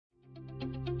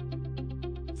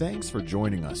Thanks for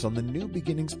joining us on the New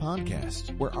Beginnings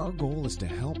podcast, where our goal is to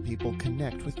help people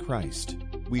connect with Christ.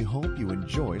 We hope you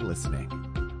enjoy listening.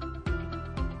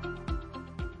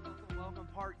 Welcome,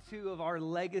 part 2 of our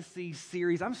Legacy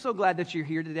series. I'm so glad that you're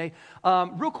here today.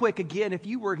 Real quick, again, if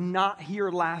you were not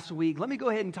here last week, let me go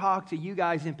ahead and talk to you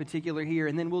guys in particular here,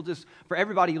 and then we'll just, for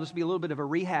everybody, it'll just be a little bit of a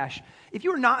rehash. If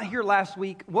you were not here last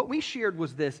week, what we shared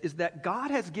was this, is that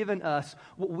God has given us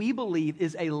what we believe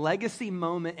is a legacy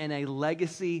moment and a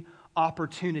legacy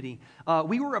opportunity.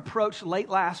 We were approached late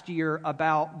last year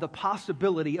about the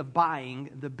possibility of buying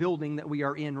the building that we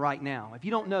are in right now. If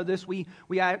you don't know this, we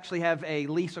actually have a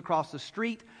lease across the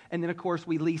street, and then of course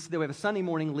we have a Sunday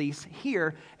morning lease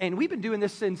here, and we've been doing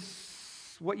this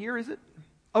since, what year is it?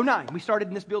 2009. We started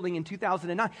in this building in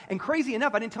 2009. And crazy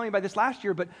enough, I didn't tell you about this last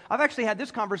year, but I've actually had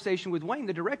this conversation with Wayne,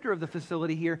 the director of the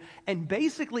facility here, and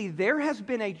basically there has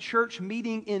been a church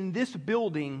meeting in this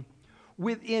building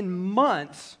within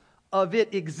months of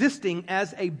it existing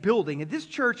as a building. And this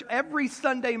church, every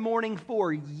Sunday morning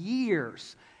for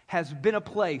years, has been a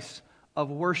place of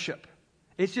worship.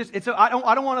 I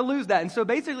don't want to lose that. And so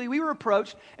basically we were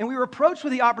approached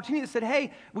with the opportunity that said,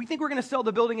 hey, we think we're going to sell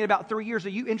the building in about 3 years. Are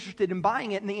you interested in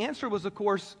buying it? And the answer was, of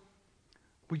course,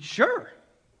 sure.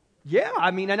 Yeah,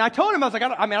 and I told him, I was like,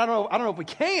 I don't know if we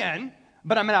can,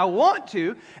 but I want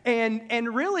to.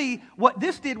 And really what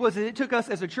this did was it took us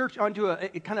as a church onto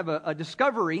a kind of a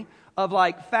discovery of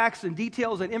like facts and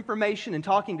details and information and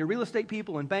talking to real estate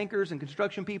people and bankers and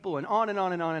construction people and on and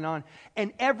on and on and on.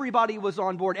 And everybody was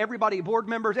on board. Everybody, board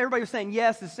members, everybody was saying,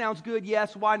 yes, this sounds good.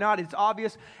 Yes, why not? It's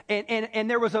obvious. And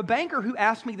there was a banker who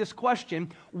asked me this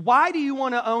question, why do you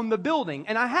want to own the building?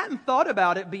 And I hadn't thought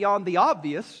about it beyond the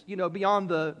obvious, beyond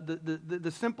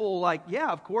the simple like, yeah,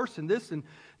 of course, and this and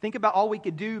think about all we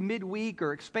could do midweek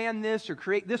or expand this or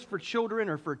create this for children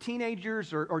or for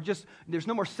teenagers or just there's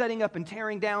no more setting up and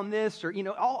tearing down this or,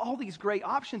 all these great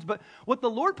options. But what the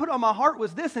Lord put on my heart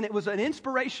was this, and it was an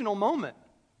inspirational moment.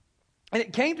 And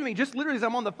it came to me just literally as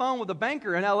I'm on the phone with a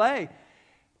banker in L.A.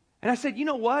 And I said, you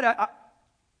know what?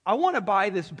 I want to buy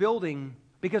this building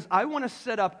because I want to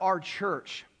set up our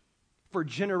church for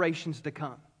generations to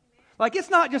come. Like,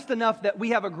 it's not just enough that we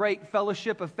have a great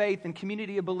fellowship of faith and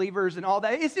community of believers and all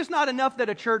that. It's just not enough that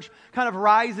a church kind of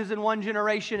rises in one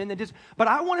generation and then but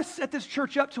I want to set this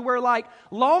church up to where, like,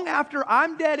 long after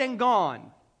I'm dead and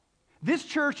gone, this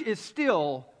church is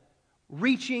still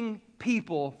reaching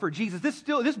people for Jesus. This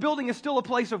building is still a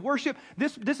place of worship.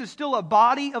 This is still a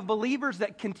body of believers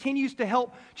that continues to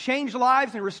help change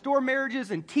lives and restore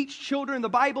marriages and teach children the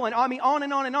Bible and on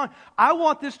and on and on. I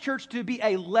want this church to be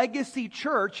a legacy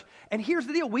church. And here's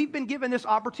the deal. We've been given this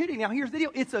opportunity. Now here's the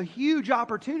deal. It's a huge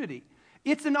opportunity.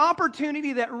 It's an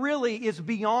opportunity that really is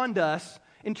beyond us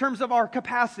in terms of our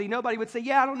capacity. Nobody would say,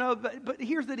 yeah, I don't know, but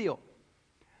here's the deal.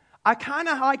 I kind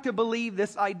of like to believe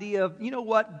this idea of, you know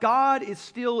what, God is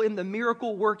still in the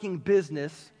miracle working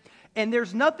business, and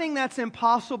there's nothing that's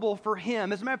impossible for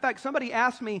Him. As a matter of fact, somebody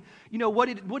asked me, what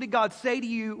did God say to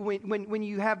you when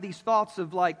you have these thoughts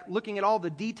of like looking at all the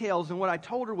details? And what I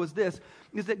told her was this,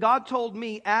 is that God told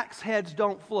me axe heads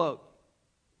don't float.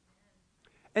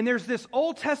 And there's this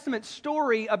Old Testament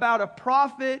story about a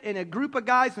prophet and a group of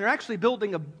guys, and they're actually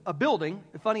building a building,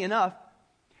 funny enough.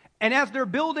 And as they're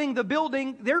building the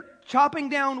building, they're chopping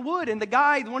down wood. And the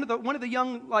guy, one of the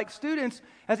young students,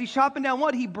 as he's chopping down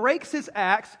wood, he breaks his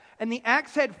axe, and the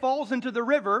axe head falls into the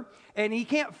river, and he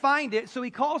can't find it. So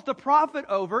he calls the prophet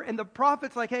over, and the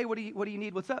prophet's like, "Hey, what do you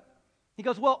need? What's up?" He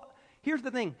goes, "Well, here's the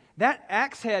thing. That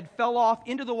axe head fell off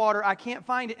into the water. I can't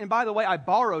find it. And by the way, I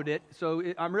borrowed it, so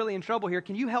I'm really in trouble here.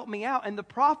 Can you help me out?" And the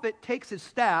prophet takes his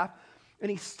staff, and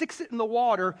he sticks it in the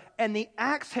water, and the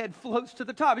axe head floats to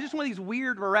the top. It's just one of these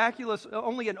weird, miraculous,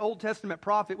 only an Old Testament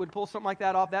prophet would pull something like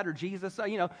that off, that or Jesus,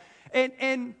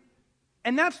 And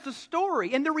that's the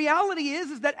story. And the reality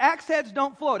is that axe heads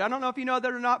don't float. I don't know if you know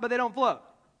that or not, but they don't float.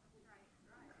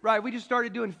 Right, we just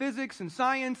started doing physics and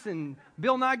science, and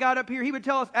Bill Nye got up here. He would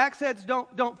tell us axe heads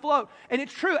don't float. And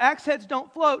it's true, axe heads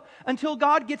don't float until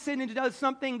God gets in and does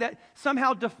something that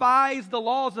somehow defies the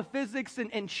laws of physics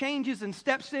and changes and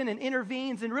steps in and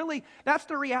intervenes. And really, that's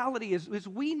the reality is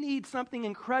we need something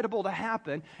incredible to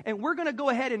happen. And we're going to go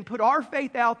ahead and put our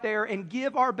faith out there and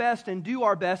give our best and do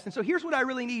our best. And so here's what I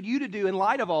really need you to do in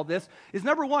light of all this is,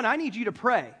 number one, I need you to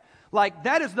pray. Like,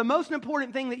 that is the most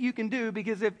important thing that you can do,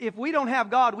 because if we don't have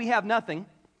God, we have nothing.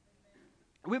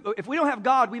 If we don't have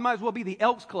God, we might as well be the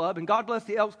Elks Club, and God bless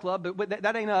the Elks Club, but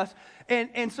that ain't us.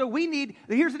 And so we need,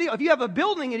 here's the deal, if you have a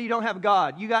building and you don't have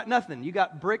God, you got nothing. You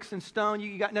got bricks and stone,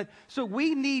 you got nothing. So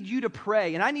we need you to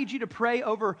pray, and I need you to pray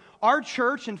over our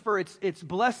church and for its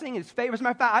blessing, its favor. As a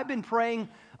matter of fact, I've been praying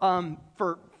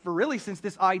for really since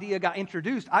this idea got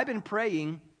introduced, I've been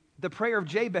praying the prayer of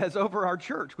Jabez over our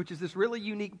church, which is this really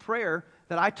unique prayer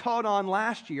that I taught on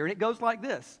last year. And it goes like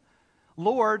this: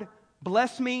 Lord,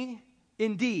 bless me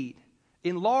indeed,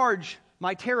 enlarge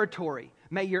my territory.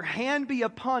 May your hand be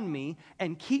upon me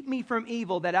and keep me from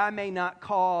evil, that I may not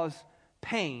cause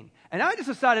pain. And I just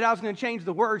decided I was going to change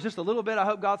the words just a little bit. I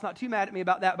hope God's not too mad at me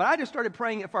about that. But I just started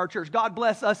praying it for our church. God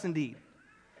bless us indeed.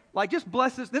 Like, just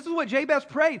bless us. This is what Jabez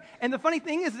prayed. And the funny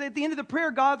thing is that at the end of the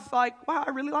prayer, God's like, wow,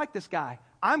 I really like this guy.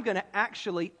 I'm going to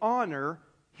actually honor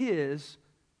his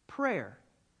prayer.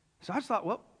 So I just thought,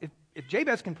 well, if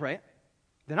Jabez can pray it,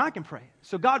 then I can pray it.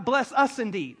 So God bless us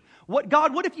indeed.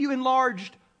 What if you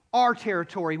enlarged our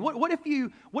territory? What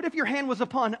if your hand was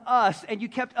upon us and you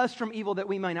kept us from evil, that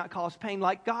we may not cause pain?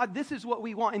 Like, God, this is what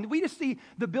we want. And we just see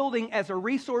the building as a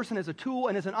resource and as a tool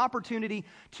and as an opportunity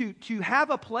to have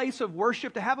a place of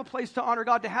worship, to have a place to honor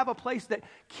God, to have a place that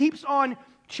keeps on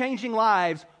changing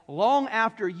lives long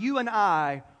after you and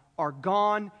I are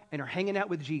gone and are hanging out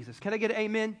with Jesus. Can I get an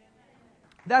amen?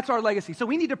 That's our legacy. So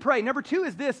we need to pray. Number two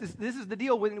is this is the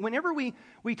deal. Whenever we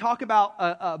talk about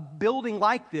a building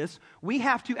like this, we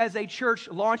have to, as a church,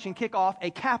 launch and kick off a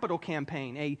capital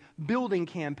campaign, a building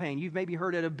campaign. You've maybe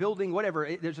heard it, a building,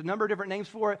 whatever. There's a number of different names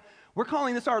for it. We're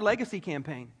calling this our legacy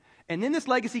campaign. And in this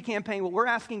legacy campaign, what we're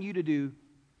asking you to do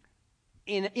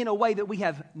in a way that we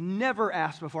have never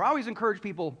asked before. I always encourage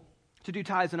people to do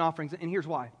tithes and offerings, and here's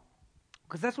why.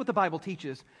 Because that's what the Bible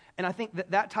teaches. And I think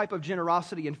that type of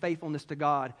generosity and faithfulness to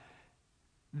God,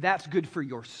 that's good for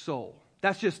your soul.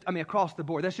 That's just, across the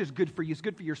board. That's just good for you. It's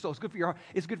good for your soul. It's good for your heart.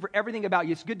 It's good for everything about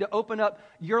you. It's good to open up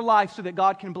your life so that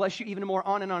God can bless you even more,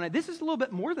 on and on. This is a little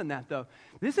bit more than that, though.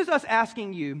 This is us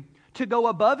asking you to go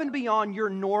above and beyond your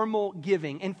normal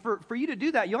giving. And for you to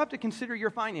do that, you'll have to consider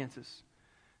your finances.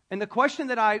 And the question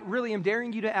that I really am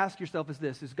daring you to ask yourself is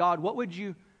this, is God, what would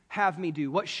you have me do?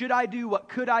 What should I do? What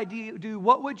could I do?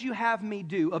 What would you have me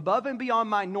do above and beyond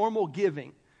my normal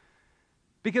giving?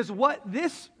 Because what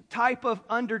this type of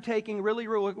undertaking really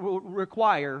will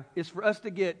require is for us to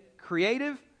get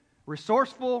creative,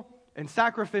 resourceful, and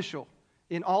sacrificial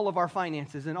in all of our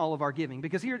finances and all of our giving.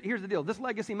 Because here's the deal. This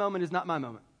legacy moment is not my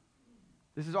moment.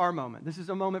 This is our moment. This is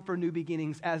a moment for new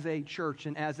beginnings as a church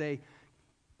and as a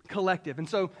collective. And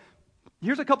so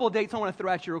here's a couple of dates I want to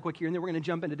throw at you real quick here, and then we're going to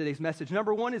jump into today's message.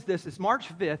 Number one is this. It's March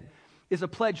 5th is a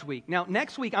pledge week. Now,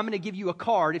 next week, I'm going to give you a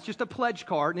card. It's just a pledge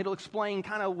card, and it'll explain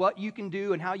kind of what you can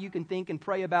do and how you can think and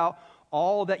pray about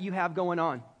all that you have going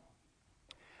on.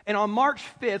 And on March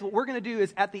 5th, what we're going to do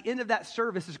is at the end of that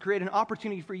service is create an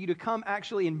opportunity for you to come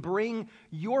actually and bring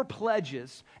your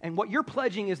pledges. And what you're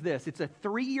pledging is this. It's a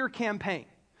 3-year campaign.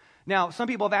 Now, some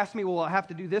people have asked me, well, I have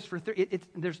to do this for 3.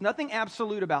 There's nothing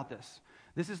absolute about this.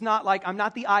 This is not like, I'm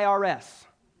not the IRS,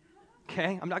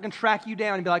 okay? I'm not going to track you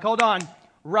down and be like, hold on,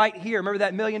 right here. Remember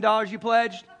that $1 million you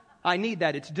pledged? I need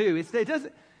that. It's due.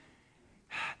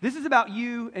 This is about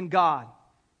you and God.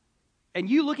 And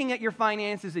you looking at your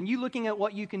finances and you looking at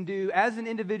what you can do as an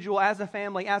individual, as a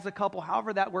family, as a couple,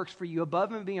 however that works for you,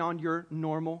 above and beyond your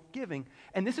normal giving.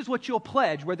 And this is what you'll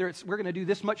pledge, whether it's we're going to do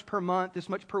this much per month, this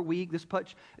much per week, this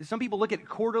much. Some people look at it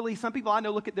quarterly. Some people I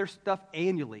know look at their stuff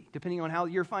annually. Depending on how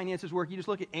your finances work, you just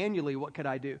look at annually, what could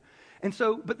I do? And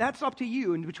so, but that's up to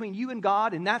you and between you and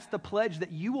God, and that's the pledge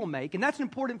that you will make. And that's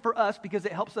important for us because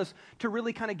it helps us to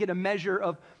really kind of get a measure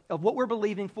of what we're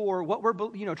believing for, what we're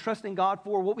trusting God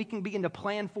for, what we can begin to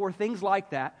plan for, things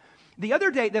like that. The other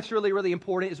date that's really, really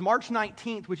important is March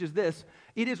 19th, which is this.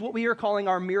 It is what we are calling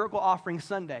our Miracle Offering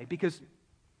Sunday, because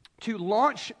to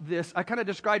launch this, I kind of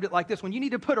described it like this. When you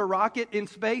need to put a rocket in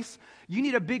space, you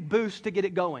need a big boost to get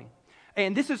it going.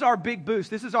 And this is our big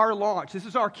boost. This is our launch. This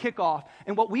is our kickoff.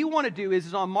 And what we want to do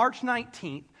is on March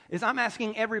 19th, is I'm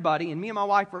asking everybody, and me and my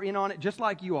wife are in on it just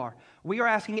like you are. We are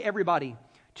asking everybody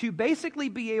to basically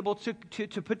be able to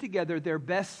put together their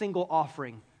best single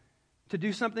offering, to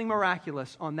do something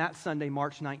miraculous on that Sunday,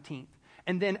 March 19th.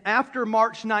 And then after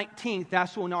March 19th,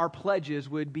 that's when our pledges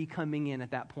would be coming in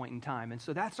at that point in time. And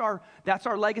so that's our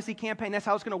legacy campaign. That's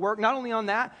how it's going to work. Not only on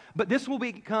that, but this will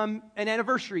become an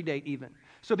anniversary date even.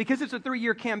 So because it's a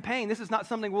 3-year campaign, this is not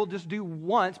something we'll just do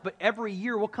once, but every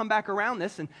year we'll come back around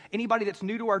this. And anybody that's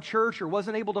new to our church or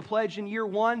wasn't able to pledge in year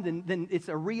 1, then it's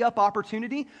a re-up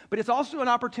opportunity. But it's also an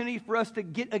opportunity for us to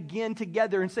get again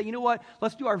together and say, you know what,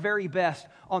 let's do our very best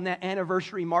on that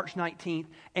anniversary, March 19th.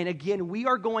 And again, we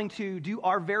are going to do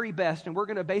our very best, and we're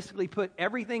going to basically put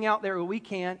everything out there that we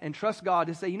can and trust God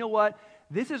to say, you know what,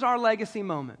 this is our legacy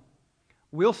moment.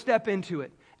 We'll step into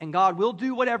it, and God will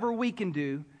do whatever we can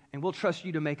do, and we'll trust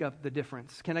you to make up the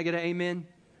difference. Can I get an amen?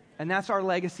 And that's our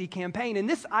legacy campaign. And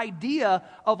this idea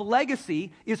of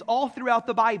legacy is all throughout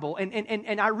the Bible.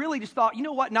 And I really just thought, you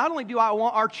know what? Not only do I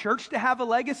want our church to have a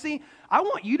legacy, I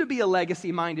want you to be a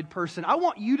legacy-minded person. I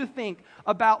want you to think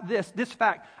about this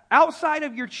fact. Outside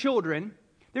of your children,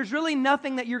 there's really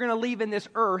nothing that you're going to leave in this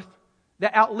earth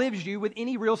that outlives you with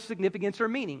any real significance or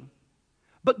meaning.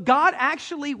 But God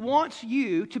actually wants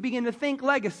you to begin to think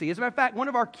legacy. As a matter of fact, one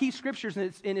of our key scriptures,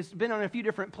 and it's been on a few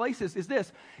different places, is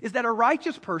that a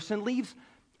righteous person leaves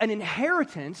an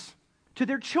inheritance to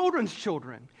their children's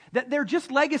children. That they're just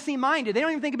legacy-minded. They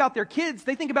don't even think about their kids.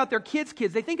 They think about their kids'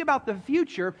 kids. They think about the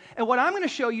future. And what I'm going to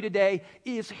show you today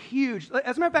is huge.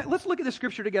 As a matter of fact, let's look at the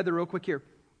scripture together real quick here.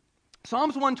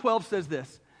 Psalms 112 says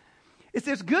this. It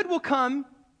says, "Good will come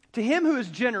to him who is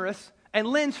generous and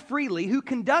lends freely, who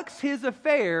conducts his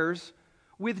affairs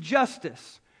with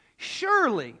justice.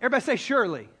 Surely," everybody say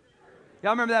surely.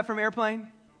 Y'all remember that from Airplane?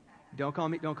 Don't call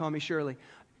me Shirley.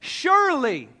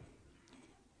 "Surely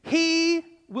he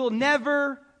will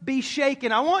never be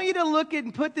shaken." I want you to look at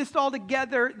and put this all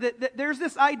together, that there's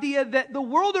this idea that the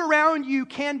world around you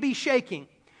can be shaking.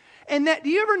 And that, do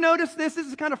you ever notice this? This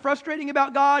is kind of frustrating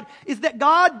about God, is that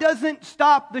God doesn't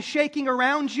stop the shaking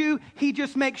around you. He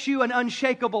just makes you an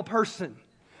unshakable person.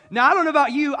 Now, I don't know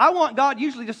about you. I want God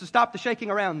usually just to stop the shaking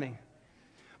around me.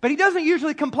 But He doesn't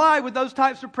usually comply with those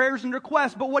types of prayers and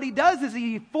requests. But what He does is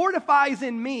He fortifies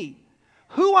in me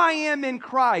who I am in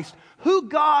Christ, who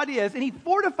God is. And He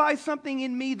fortifies something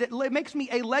in me that makes me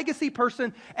a legacy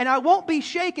person. And I won't be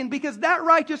shaken because that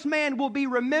righteous man will be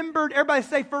remembered. Everybody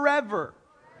say forever.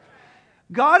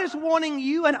 God is wanting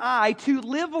you and I to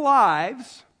live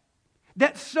lives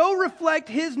that so reflect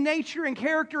His nature and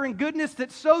character and goodness,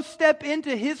 that so step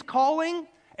into His calling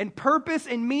and purpose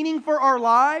and meaning for our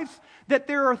lives, that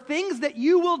there are things that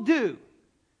you will do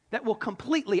that will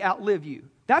completely outlive you.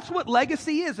 That's what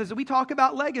legacy is, as we talk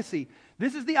about legacy.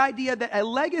 This is the idea that a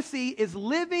legacy is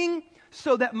living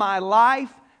so that my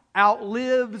life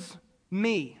outlives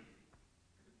me.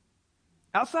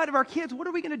 Outside of our kids, what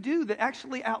are we going to do that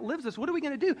actually outlives us? What are we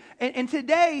going to do? And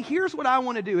today, here's what I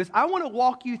want to do, is I want to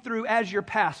walk you through as your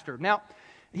pastor. Now,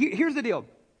 here's the deal.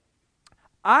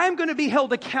 I'm going to be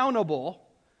held accountable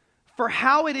for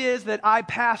how it is that I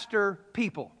pastor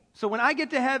people. So when I get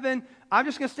to heaven, I'm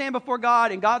just going to stand before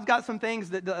God, and God's got some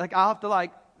things that like I'll have to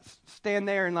stand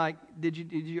there and did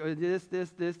you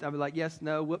this? I'll be like, yes,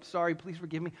 no, whoops, sorry, please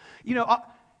forgive me.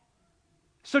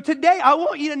 So today, I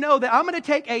want you to know that I'm going to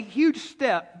take a huge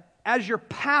step as your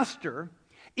pastor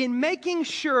in making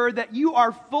sure that you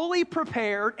are fully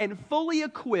prepared and fully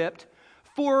equipped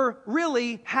for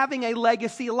really having a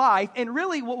legacy life, and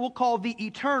really what we'll call the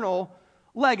eternal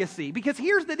legacy. Because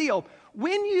here's the deal.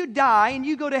 When you die and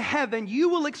you go to heaven, you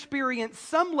will experience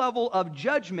some level of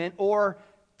judgment or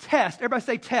test. Everybody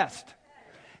say test.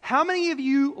 How many of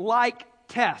you like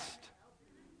test?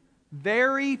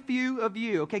 Very few of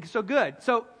you. Okay, so good.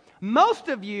 So most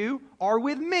of you are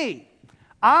with me.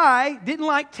 I didn't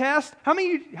like tests. How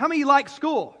many of you like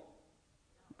school?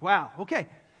 Wow, okay.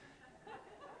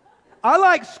 I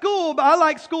like school, but I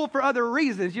like school for other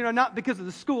reasons. Not because of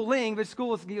the schooling, but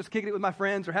school is just kicking it with my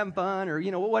friends or having fun or,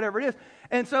 whatever it is.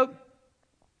 And so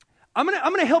I'm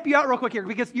gonna help you out real quick here,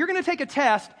 because you're going to take a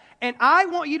test, and I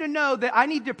want you to know that I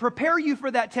need to prepare you for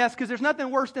that test, because there's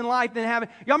nothing worse in life than having...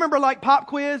 Y'all remember pop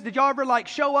quiz? Did y'all ever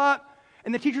show up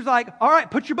and the teacher's like, all right,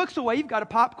 put your books away, you've got a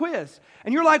pop quiz.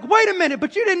 And you're like, wait a minute,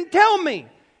 but you didn't tell me.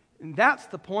 And that's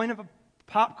the point of a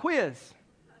pop quiz.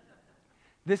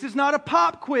 This is not a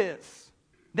pop quiz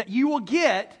that you will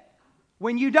get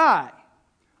when you die.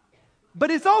 But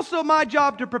it's also my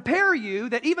job to prepare you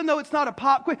that even though it's not a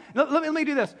pop quiz... Let me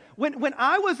do this. When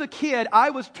I was a kid, I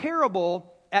was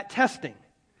terrible at testing.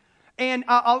 And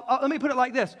let me put it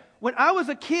like this. When I was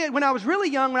a kid, when I was really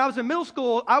young, when I was in middle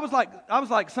school, I was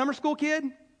like summer school kid.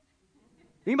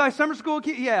 Anybody summer school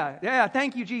kid? Yeah,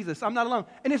 thank you, Jesus. I'm not alone.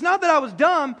 And it's not that I was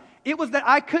dumb. It was that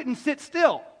I couldn't sit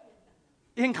still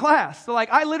in class. So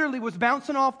I literally was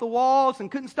bouncing off the walls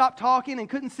and couldn't stop talking and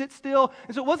couldn't sit still.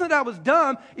 And so it wasn't that I was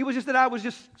dumb. It was just that I was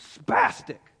just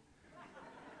spastic.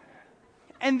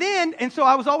 And so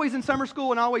I was always in summer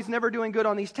school and always never doing good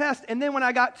on these tests. And then when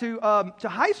I got to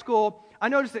high school, I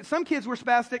noticed that some kids were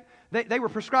spastic. They were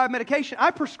prescribed medication. I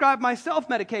prescribed myself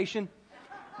medication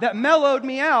that mellowed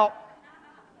me out.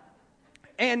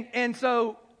 And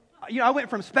so, I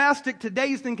went from spastic to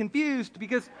dazed and confused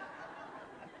because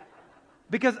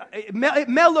it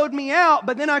mellowed me out,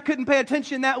 but then I couldn't pay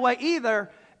attention that way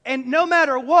either. And no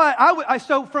matter what, I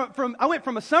went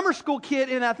from a summer school kid,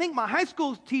 and I think my high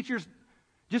school teachers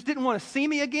just didn't want to see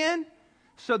me again.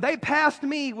 So they passed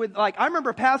me with, like, I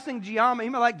remember passing geometry.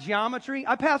 You know, like geometry?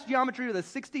 I passed geometry with a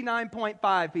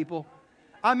 69.5, people.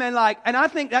 I mean, like, and I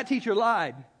think that teacher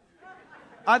lied.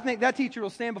 I think that teacher will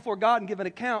stand before God and give an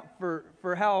account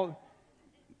for how,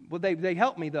 well, they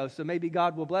helped me, though, so maybe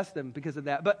God will bless them because of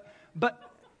that.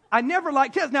 But I never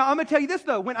liked tests. Now, I'm going to tell you this,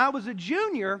 though. When I was a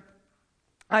junior,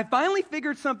 I finally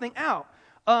figured something out.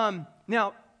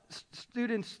 Now,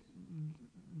 students,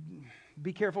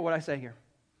 be careful what I say here.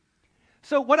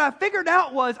 So what I figured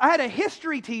out was I had a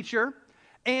history teacher,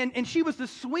 and she was the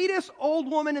sweetest old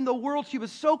woman in the world. She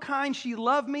was so kind. She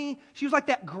loved me. She was like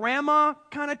that grandma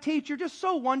kind of teacher, just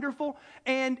so wonderful.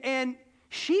 And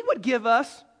she would give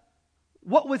us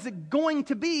what was going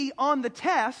to be on the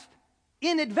test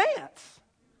in advance.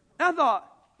 And I thought,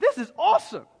 this is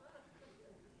awesome.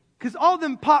 Because all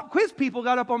them pop quiz people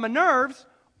got up on my nerves,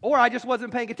 or I just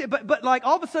wasn't paying attention. But like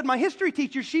all of a sudden, my history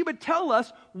teacher, she would tell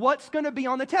us what's going to be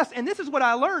on the test. And this is what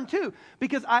I learned too,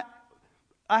 because I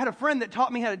had a friend that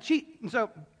taught me how to cheat. And so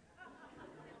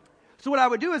what I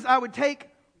would do is I would take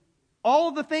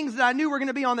all the things that I knew were going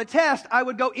to be on the test. I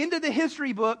would go into the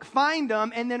history book, find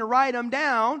them, and then write them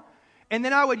down. And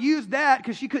then I would use that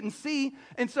because she couldn't see.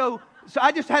 And so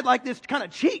I just had like this kind of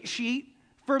cheat sheet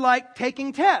for like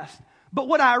taking tests. But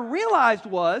what I realized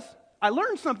was, I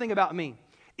learned something about me,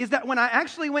 is that when I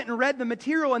actually went and read the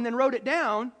material and then wrote it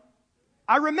down,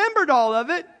 I remembered all of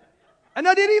it, and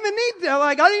I didn't even need to,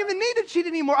 I didn't even need to cheat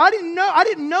anymore. I didn't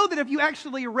know that if you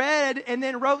actually read and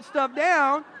then wrote stuff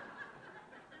down,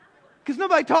 because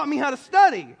nobody taught me how to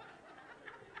study.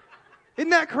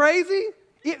 Isn't that crazy?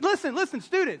 Listen,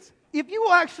 students, if you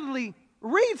will actually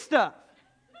read stuff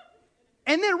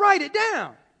and then write it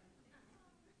down,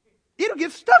 it'll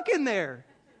get stuck in there.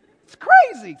 It's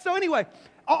crazy. So anyway,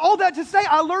 all that to say,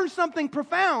 I learned something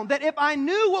profound, that if I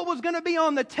knew what was going to be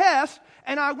on the test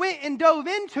and I went and dove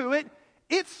into it,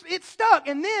 it stuck.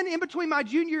 And then in between my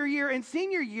junior year and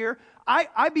senior year,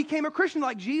 I became a Christian.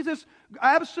 Like Jesus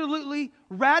absolutely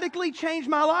radically changed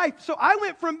my life. So I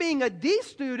went from being a D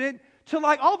student to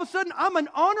like all of a sudden I'm an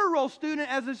honor roll student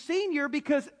as a senior,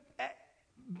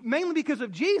 mainly because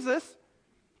of Jesus.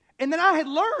 And then I had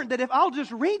learned that if I'll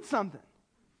just read something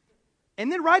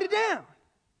and then write it down,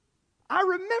 I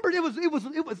remembered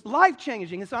it was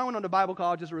life-changing. And so I went on to Bible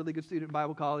college, just a really good student in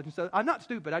Bible college. And so I'm not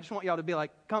stupid. I just want y'all to be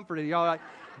like comforted. Y'all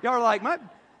are like,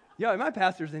 my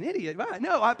pastor's an idiot.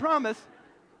 No, I promise.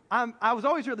 I was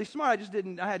always really smart.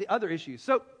 I had other issues.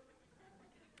 So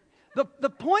the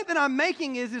point that I'm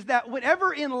making is that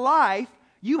whenever in life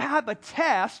you have a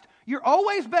test, you're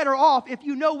always better off if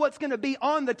you know what's going to be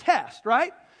on the test,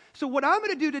 right? So what I'm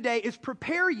going to do today is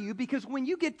prepare you, because when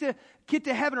you get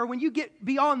to heaven, or when you get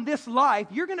beyond this life,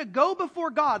 you're going to go before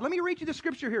God. Let me read you the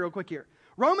scripture here real quick here.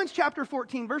 Romans chapter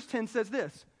 14, verse 10 says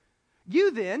this: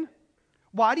 "You then,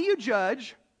 why do you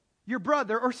judge your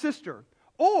brother or sister?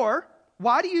 Or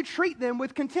why do you treat them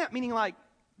with contempt?" Meaning, like,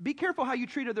 be careful how you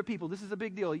treat other people. This is a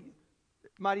big deal. It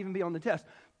might even be on the test.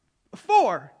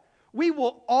 "For we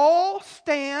will all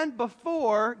stand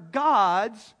before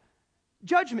God's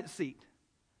judgment seat."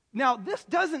 Now, this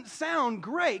doesn't sound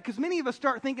great, because many of us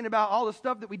start thinking about all the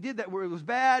stuff that we did that was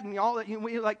bad, and all that,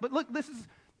 we're like, but look,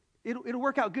 it'll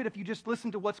work out good if you just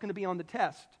listen to what's going to be on the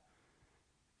test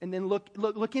and then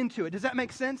look into it. Does that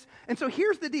make sense? And so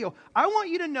here's the deal. I want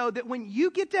you to know that when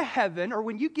you get to heaven, or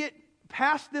when you get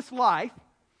past this life,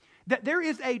 that there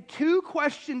is a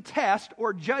 2-question test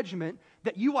or judgment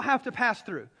that you will have to pass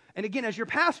through. And again, as your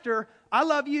pastor, I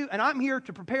love you, and I'm here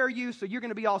to prepare you, so you're going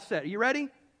to be all set. Are you ready?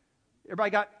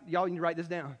 Everybody y'all need to write this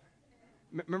down.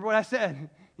 Remember what I said.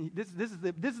 This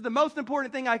is the most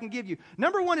important thing I can give you.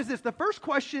 Number one is this. The first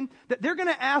question that they're going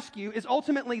to ask you is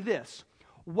ultimately this: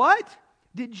 what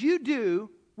did you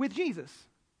do with Jesus?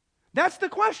 That's the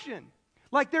question.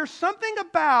 Like, there's something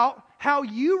about how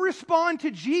you respond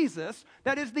to Jesus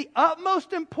that is the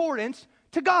utmost importance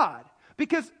to God.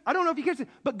 Because, I don't know if you can see,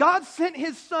 but God sent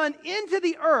His Son into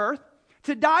the earth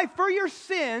to die for your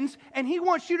sins, and He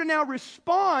wants you to now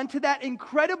respond to that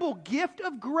incredible gift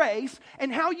of grace,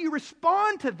 and how you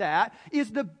respond to that is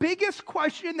the biggest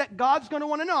question that God's going to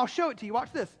want to know. I'll show it to you.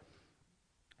 Watch this.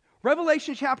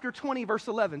 Revelation chapter 20, verse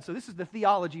 11. So this is the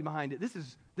theology behind it. This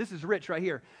is rich right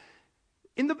here.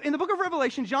 In the book of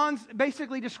Revelation, John's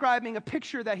basically describing a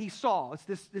picture that he saw.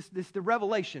 It's the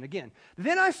revelation again.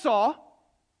 "Then I saw,"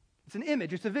 it's an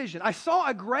image, it's a vision, "I saw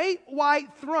a great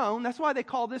white throne." That's why they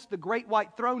call this the great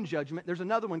white throne judgment. There's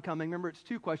another one coming. Remember, it's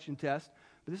 2-question test.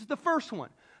 But this is the first one.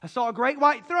 "I saw a great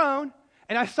white throne,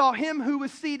 and I saw Him who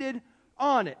was seated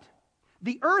on it.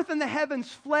 The earth and the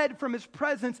heavens fled from His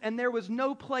presence, and there was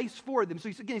no place for them." So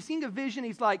he's seeing a vision.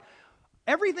 He's like,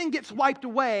 Everything gets wiped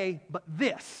away but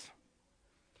this.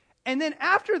 And then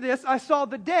after this, I saw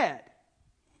the dead,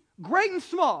 great and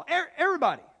small,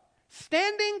 everybody,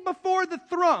 standing before the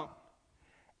throne.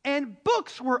 And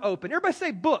books were open. Everybody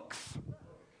say books.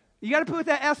 You got to put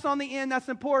that S on the end. That's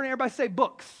important. Everybody say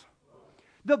books.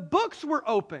 The books were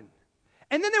open.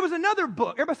 And then there was another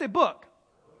book. Everybody say book.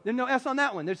 There's no S on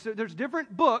that one. There's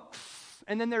different books,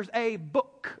 and then there's a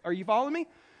book. Are you following me?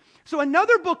 So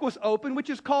another book was open, which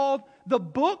is called the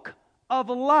Book of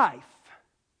Life.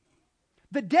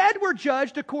 The dead were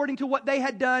judged according to what they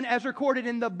had done as recorded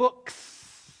in the books.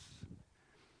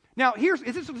 Now,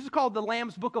 this is called the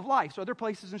Lamb's Book of Life. So other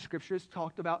places in Scripture it's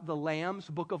talked about the Lamb's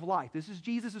Book of Life. This is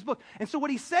Jesus' book. And so what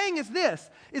he's saying is this,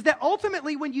 is that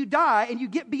ultimately when you die and you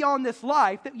get beyond this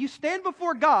life, that you stand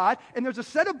before God, and there's a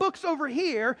set of books over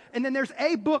here, and then there's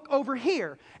a book over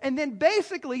here. And then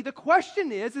basically the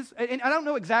question is and I don't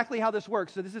know exactly how this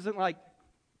works, so this isn't like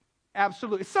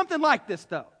absolute. It's something like this,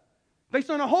 though. Based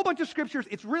on a whole bunch of scriptures,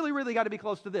 it's really, really got to be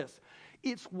close to this.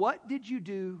 It's what did you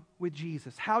do with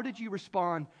Jesus? How did you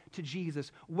respond to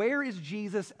Jesus? Where is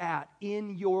Jesus at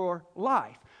in your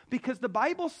life? Because the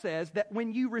Bible says that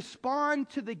when you respond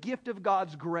to the gift of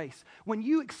God's grace, when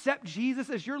you accept Jesus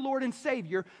as your Lord and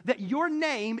Savior, that your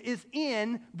name is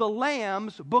in the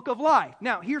Lamb's Book of Life.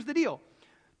 Now, here's the deal.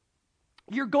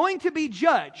 You're going to be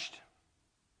judged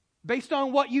based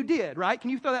on what you did, right? Can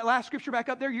you throw that last scripture back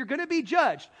up there? You're going to be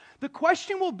judged. The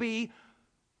question will be,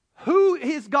 who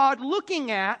is God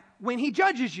looking at when He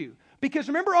judges you? Because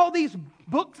remember all these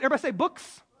books? Everybody say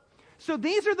books. So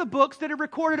these are the books that have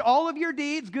recorded all of your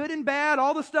deeds, good and bad,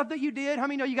 all the stuff that you did. How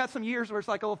many know you got some years where it's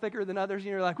like a little thicker than others? And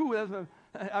you're like, ooh,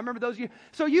 I remember those years.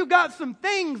 So you've got some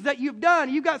things that you've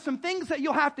done. You've got some things that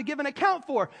you'll have to give an account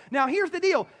for. Now here's the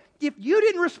deal. If you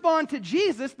didn't respond to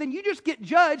Jesus, then you just get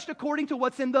judged according to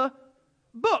what's in the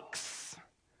books.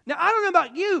 Now, I don't know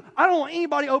about you. I don't want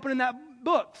anybody opening that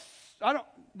books.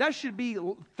 That should be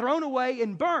thrown away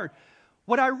and burned.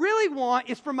 What I really want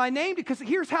is for my name to, because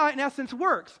here's how it in essence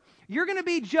works. You're going to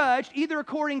be judged either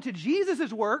according to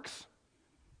Jesus' works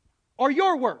or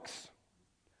your works.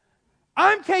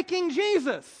 I'm taking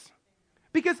Jesus.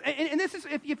 Because, and this is,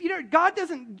 if you know, God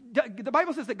doesn't, the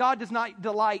Bible says that God does not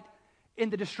delight in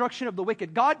the destruction of the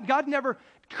wicked. God never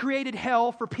created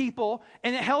hell for people,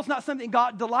 and hell's not something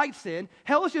God delights in.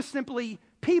 Hell is just simply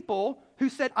people who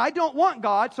said, I don't want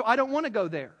God, so I don't want to go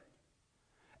there.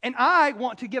 And I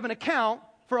want to give an account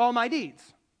for all my deeds.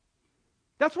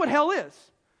 That's what hell is.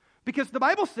 Because the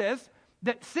Bible says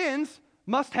that sins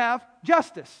must have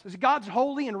justice. God's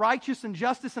holy and righteous and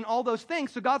justice and all those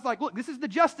things. So God's like, look, this is the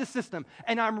justice system.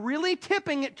 And I'm really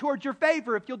tipping it towards your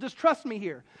favor if you'll just trust me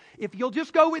here. If you'll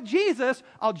just go with Jesus,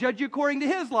 I'll judge you according to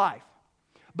His life.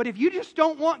 But if you just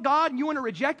don't want God and you want to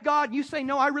reject God and you say,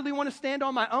 no, I really want to stand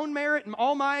on my own merit and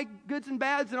all my goods and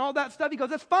bads and all that stuff, He goes,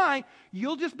 that's fine.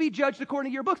 You'll just be judged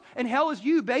according to your books. And hell is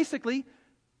you basically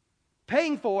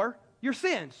paying for your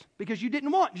sins because you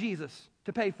didn't want Jesus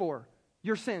to pay for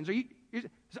your sins.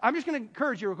 I'm just going to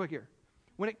encourage you real quick here.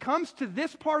 When it comes to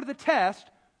this part of the test,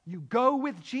 you go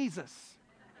with Jesus.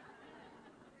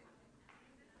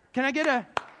 Can I get a...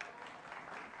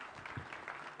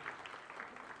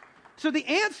 So the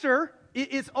answer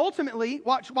is ultimately,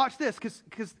 watch this,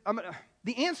 because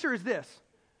the answer is this.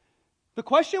 The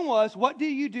question was, what do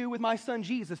you do with my son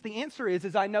Jesus? The answer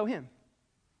is I know Him,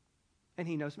 and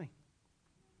He knows me.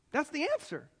 That's the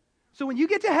answer. So when you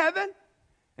get to heaven,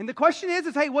 and the question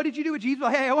is, hey, what did you do with Jesus? Well,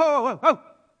 hey, whoa.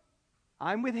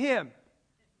 I'm with Him.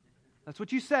 That's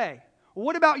what you say. Well,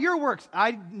 what about your works?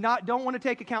 I don't want to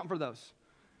take account for those.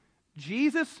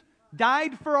 Jesus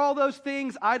died for all those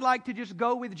things. I'd like to just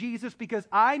go with Jesus because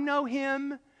I know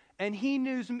Him and He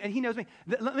knows me.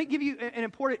 Let me give you an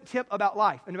important tip about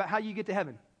life and about how you get to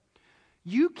heaven.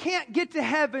 You can't get to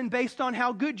heaven based on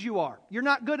how good you are. You're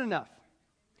not good enough.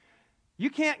 You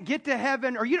can't get to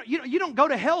heaven, or you don't go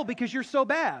to hell because you're so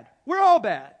bad. We're all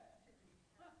bad.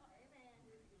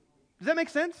 Does that make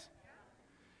sense?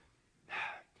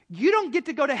 You don't get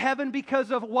to go to heaven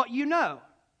because of what you know.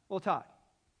 Well, Todd,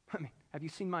 have you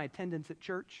seen my attendance at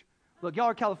church? Look, y'all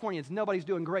are Californians. Nobody's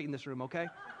doing great in this room, okay?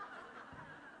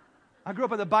 I grew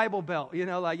up in the Bible Belt,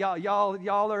 like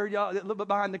y'all are a little bit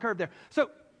behind the curve there. So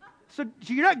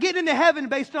you're not getting into heaven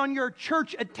based on your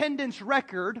church attendance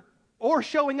record or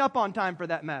showing up on time for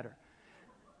that matter.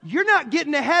 You're not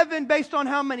getting to heaven based on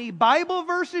how many Bible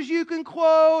verses you can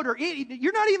quote, or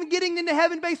you're not even getting into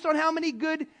heaven based on how many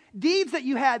good deeds that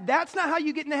you had. That's not how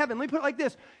you get into heaven. Let me put it like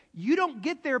this. You don't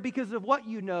get there because of what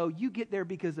you know. You get there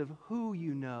because of who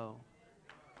you know.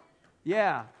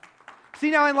 Yeah. See,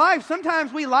 now in life,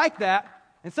 sometimes we like that,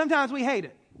 and sometimes we hate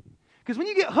it. Because when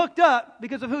you get hooked up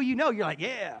because of who you know, you're like,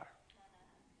 yeah.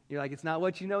 You're like, it's not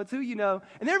what you know, it's who you know.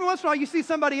 And then every once in a while you see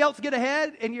somebody else get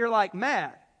ahead and you're like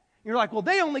mad. You're like, well,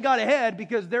 they only got ahead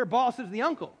because their boss is the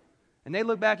uncle. And they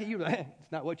look back at you like,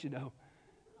 it's not what you know.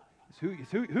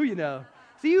 It's who you know.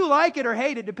 So you like it or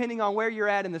hate it depending on where you're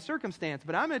at in the circumstance.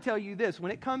 But I'm going to tell you this.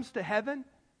 When it comes to heaven,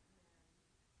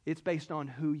 it's based on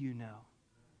who you know.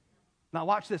 Now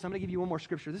watch this. I'm going to give you one more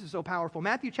scripture. This is so powerful.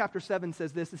 Matthew chapter 7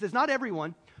 says this. It says, not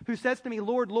everyone who says to me,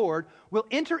 Lord, Lord, will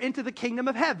enter into the kingdom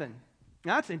of heaven.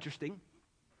 Now that's interesting.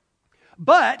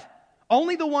 But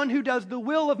only the one who does the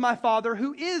will of my Father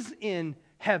who is in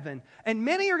heaven. And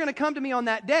many are going to come to me on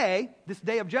that day, this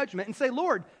day of judgment, and say,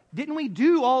 Lord, didn't we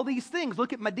do all these things?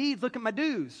 Look at my deeds, look at my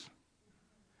do's.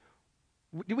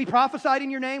 Did we prophesy in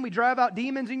your name? We drive out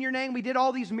demons in your name. We did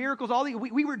all these miracles.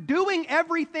 We were doing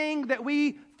everything that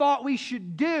we thought we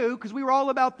should do because we were all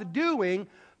about the doing.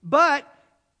 But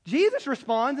Jesus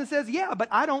responds and says, yeah, but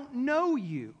I don't know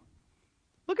you.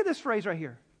 Look at this phrase right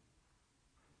here.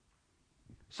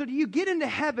 So do you get into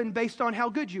heaven based on how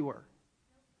good you were?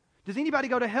 Does anybody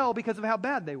go to hell because of how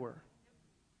bad they were?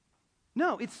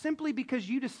 No, it's simply because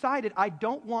you decided, I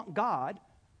don't want God.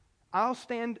 I'll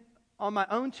stand on my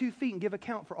own 2 feet and give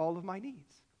account for all of my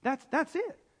needs. That's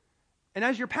it. And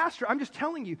as your pastor, I'm just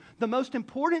telling you, the most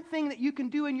important thing that you can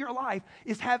do in your life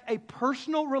is have a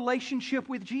personal relationship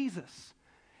with Jesus.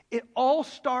 It all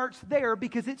starts there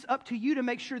because it's up to you to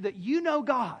make sure that you know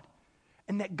God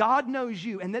and that God knows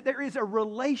you and that there is a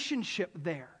relationship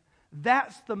there.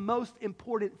 That's the most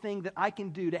important thing that I can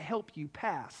do to help you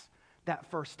pass that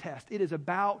first test. It is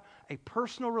about a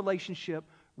personal relationship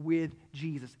with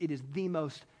Jesus. It is the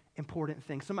most important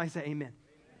thing. Somebody say amen. Amen.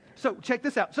 So check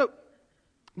this out. So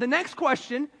the next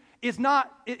question is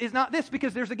not this,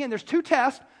 because there's 2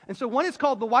 tests. And so one is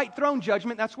called the white throne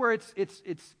judgment. That's where it's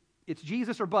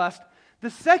Jesus or bust. The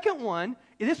second one,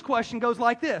 this question goes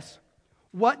like this.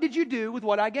 What did you do with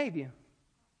what I gave you?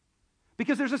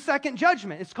 Because there's a second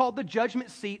judgment. It's called the judgment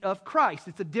seat of Christ.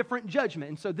 It's a different judgment.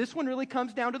 And so this one really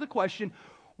comes down to the question,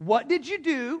 what did you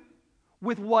do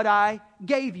with what I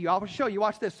gave you? I'll show you.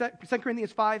 Watch this. 2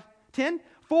 Corinthians 5:10.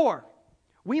 For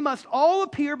we must all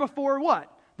appear before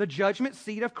what? The judgment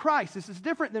seat of Christ. This is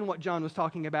different than what John was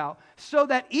talking about. So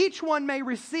that each one may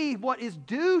receive what is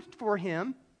due for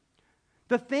him,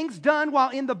 the things done while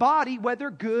in the body,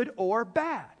 whether good or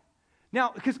bad.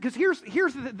 Now, because here's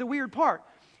the weird part.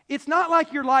 It's not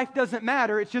like your life doesn't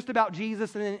matter. It's just about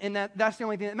Jesus and that's the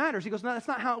only thing that matters. He goes, no, that's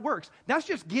not how it works. That's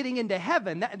just getting into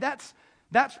heaven.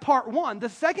 That's part one. The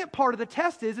second part of the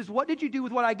test is what did you do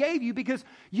with what I gave you? Because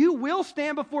you will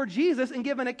stand before Jesus and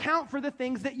give an account for the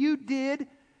things that you did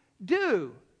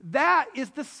do. That is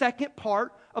the second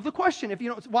part of the question. If you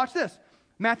don't, watch this.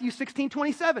 Matthew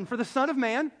 16:27. For the Son of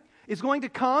Man is going to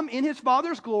come in his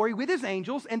Father's glory with his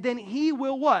angels, and then he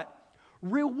will what?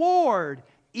 Reward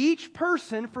each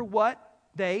person for what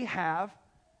they have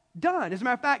done. As a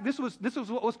matter of fact, this was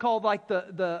what was called like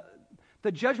the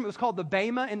judgment was called the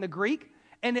bema in the Greek.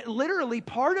 And it literally,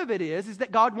 part of it is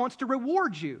that God wants to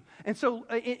reward you. And so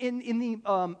in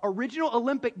the original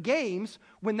Olympic Games,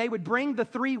 when they would bring the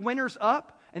 3 winners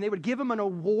up and they would give them an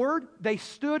award, they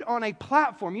stood on a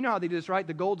platform. You know how they do this, right?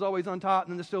 The gold's always on top,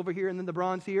 and then the silver here, and then the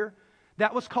bronze here.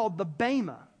 That was called the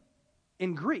bema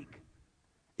in Greek.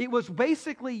 It was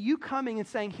basically you coming and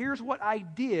saying, here's what I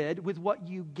did with what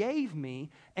you gave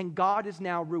me, and God is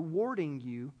now rewarding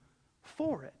you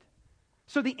for it.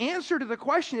 So the answer to the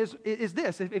question is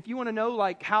this. If you want to know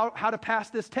like how to pass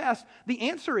this test, the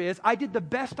answer is I did the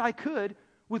best I could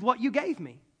with what you gave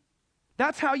me.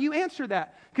 That's how you answer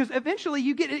that. Because eventually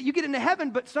you get into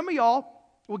heaven, but some of y'all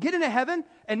will get into heaven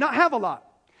and not have a lot.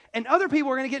 And other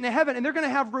people are going to get into heaven and they're going to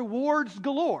have rewards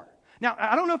galore. Now,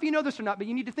 I don't know if you know this or not, but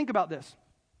you need to think about this.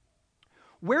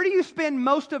 Where do you spend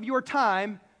most of your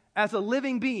time as a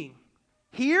living being?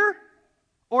 Here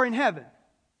or in heaven?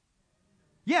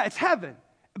 Yeah, it's heaven.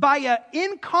 By an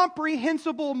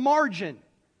incomprehensible margin.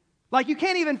 Like you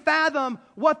can't even fathom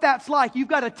what that's like. You've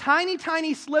got a tiny,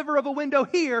 tiny sliver of a window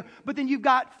here, but then you've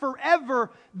got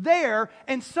forever there.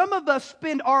 And some of us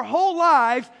spend our whole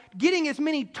lives getting as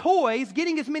many toys,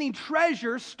 getting as many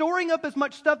treasures, storing up as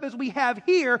much stuff as we have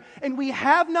here, and we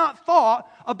have not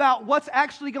thought about what's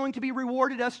actually going to be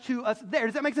rewarded to us there.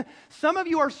 Does that make sense? Some of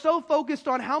you are so focused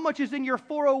on how much is in your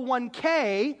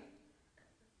 401k,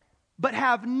 but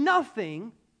have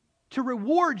nothing to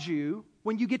reward you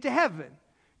when you get to heaven.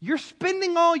 You're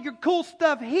spending all your cool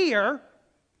stuff here,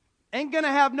 ain't going to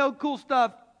have no cool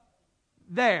stuff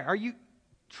there. Are you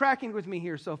tracking with me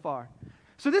here so far?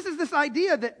 So this is this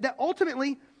idea that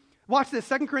ultimately, watch this,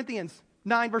 2 Corinthians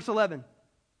 9 verse 11.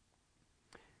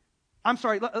 I'm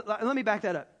sorry, let me back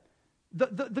that up.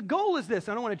 The goal is this.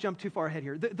 I don't want to jump too far ahead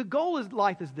here. The goal is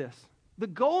life is this. The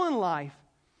goal in life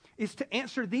is to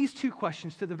answer these two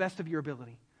questions to the best of your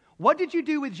ability. What did you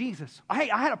do with Jesus?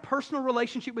 Hey, I had a personal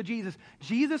relationship with Jesus.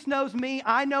 Jesus knows me,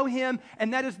 I know him,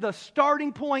 and that is the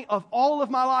starting point of all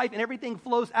of my life, and everything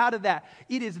flows out of that.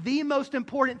 It is the most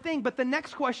important thing. But the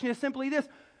next question is simply this.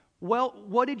 Well,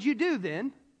 what did you do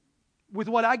then with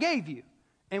what I gave you?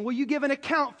 And will you give an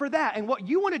account for that? And what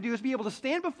you want to do is be able to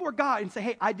stand before God and say,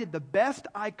 hey, I did the best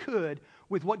I could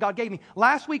with what God gave me.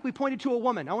 Last week we pointed to a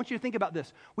woman. I want you to think about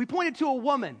this. We pointed to a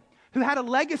woman who had a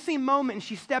legacy moment, and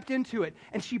she stepped into it.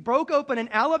 And she broke open an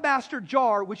alabaster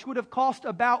jar, which would have cost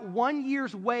about 1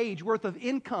 year's wage worth of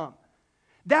income.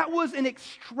 That was an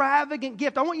extravagant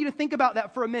gift. I want you to think about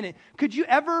that for a minute. Could you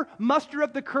ever muster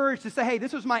up the courage to say, hey,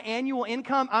 this was my annual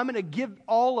income. I'm going to give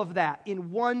all of that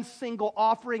in one single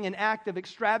offering, an act of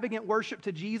extravagant worship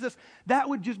to Jesus? That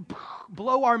would just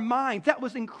blow our minds. That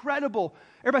was incredible.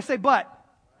 Everybody say, but.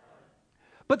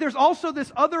 But there's also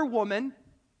this other woman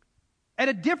at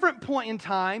a different point in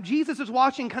time. Jesus is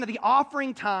watching kind of the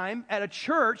offering time at a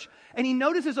church, and he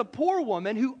notices a poor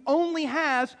woman who only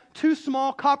has 2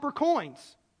 small copper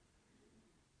coins.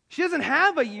 She doesn't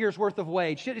have a year's worth of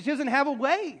wage. She doesn't have a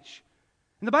wage.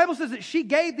 And the Bible says that she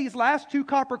gave these last 2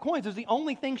 copper coins. It was the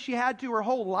only thing she had to her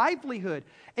whole livelihood.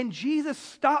 And Jesus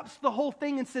stops the whole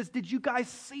thing and says, did you guys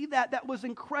see that? That was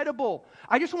incredible.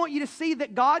 I just want you to see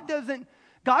that God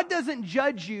doesn't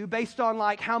judge you based on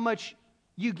like how much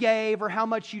you gave or how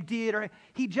much you did, or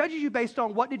he judges you based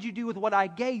on what did you do with what I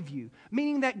gave you.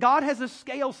 Meaning that God has a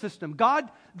scale system. God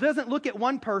doesn't look at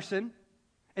one person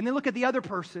and then look at the other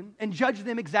person and judge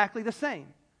them exactly the same.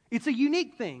 It's a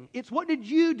unique thing. It's what did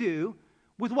you do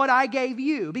with what I gave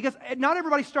you? Because not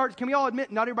everybody starts, can we all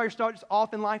admit, not everybody starts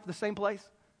off in life the same place?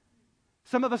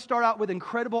 Some of us start out with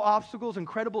incredible obstacles,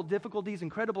 incredible difficulties,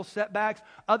 incredible setbacks.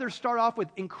 Others start off with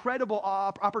incredible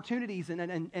opportunities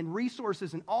and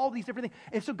resources and all these different things.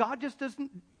 And so God just doesn't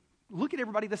look at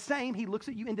everybody the same. He looks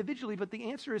at you individually, but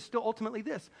the answer is still ultimately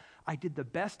this. I did the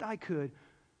best I could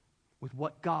with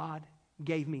what God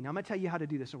gave me. Now I'm going to tell you how to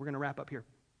do this, so we're going to wrap up here.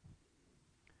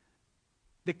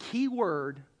 The key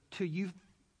word to you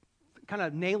kind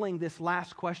of nailing this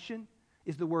last question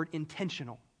is the word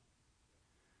intentional.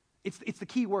 It's the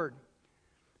key word.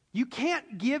 You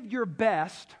can't give your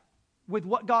best with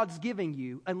what God's giving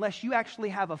you unless you actually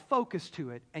have a focus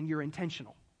to it and you're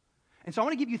intentional. And so I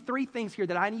want to give you 3 things here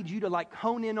that I need you to like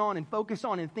hone in on and focus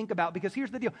on and think about, because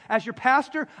here's the deal. As your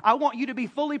pastor, I want you to be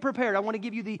fully prepared. I want to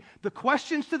give you the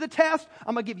questions to the test.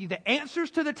 I'm going to give you the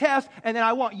answers to the test, and then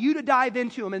I want you to dive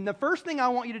into them. And the first thing I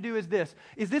want you to do is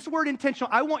this word intentional.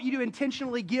 I want you to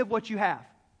intentionally give what you have.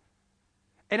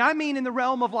 And I mean in the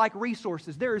realm of like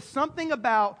resources. There is something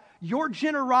about your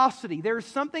generosity. There is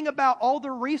something about all the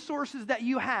resources that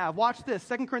you have. Watch this.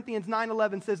 2 Corinthians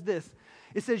 9:11 says this.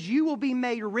 It says, you will be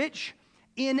made rich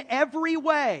in every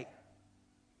way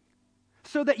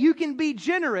so that you can be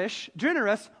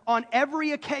generous on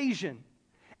every occasion.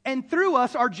 And through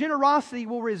us, our generosity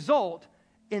will result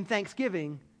in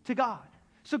thanksgiving to God.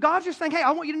 So God's just saying, hey,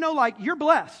 I want you to know like you're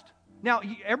blessed. Now,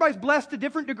 everybody's blessed to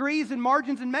different degrees and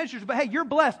margins and measures, but hey, you're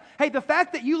blessed. Hey, the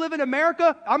fact that you live in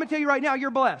America, I'm going to tell you right now,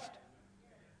 you're blessed.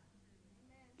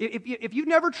 If you've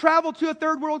never traveled to a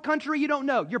third world country, you don't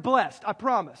know. You're blessed, I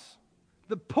promise.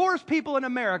 The poorest people in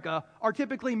America are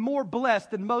typically more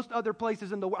blessed than most other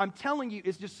places in the world. I'm telling you,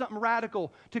 it's just something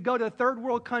radical to go to a third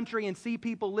world country and see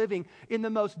people living in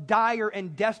the most dire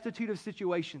and destitute of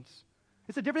situations.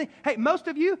 It's a different thing. Hey, most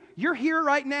of you, you're here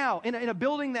right now in a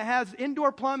building that has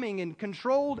indoor plumbing and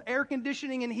controlled air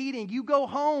conditioning and heating. You go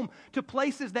home to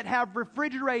places that have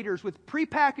refrigerators with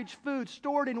prepackaged food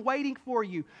stored and waiting for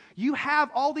you. You have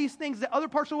all these things that other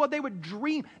parts of the world, they would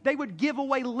dream, they would give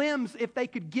away limbs if they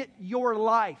could get your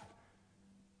life.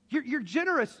 You're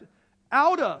generous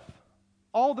out of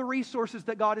all the resources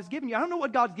that God has given you. I don't know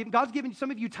what God's given. God's given some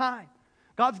of you time.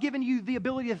 God's given you the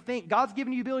ability to think. God's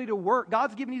given you the ability to work.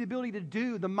 God's given you the ability to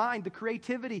do, the mind, the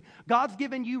creativity. God's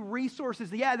given you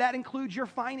resources. Yeah, that includes your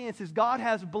finances. God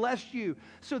has blessed you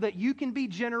so that you can be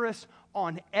generous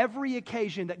on every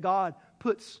occasion that God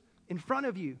puts in front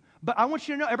of you. But I want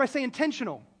you to know, everybody say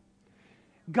intentional.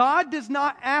 God does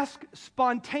not ask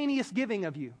spontaneous giving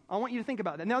of you. I want you to think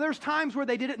about that. Now, there's times where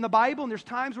they did it in the Bible, and there's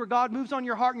times where God moves on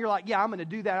your heart, and you're like, yeah, I'm going to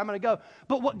do that. I'm going to go.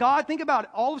 But what God, think about it.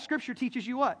 All of Scripture teaches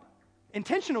you what?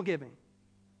 Intentional giving.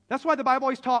 That's why the Bible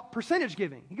always taught percentage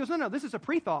giving. He goes, no, this is a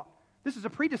pre-thought. This is a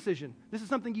pre-decision. This is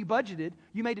something you budgeted,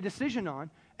 you made a decision on,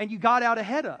 and you got out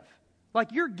ahead of.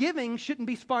 Like your giving shouldn't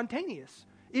be spontaneous.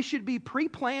 It should be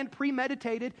pre-planned,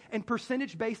 premeditated, and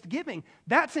percentage-based giving.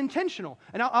 That's intentional.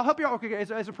 And I'll help you out. Okay,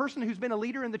 as a person who's been a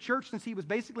leader in the church since he was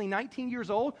basically 19 years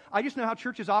old, I just know how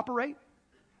churches operate.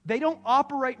 They don't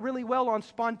operate really well on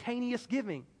spontaneous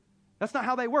giving. That's not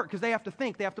how they work, because they have to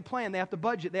think, they have to plan, they have to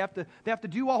budget, they have to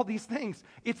do all these things.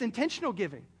 It's intentional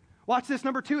giving. Watch this.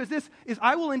 Number 2 is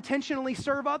I will intentionally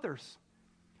serve others.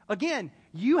 Again,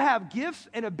 you have gifts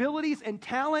and abilities and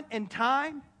talent and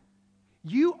time.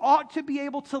 You ought to be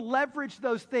able to leverage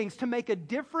those things to make a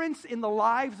difference in the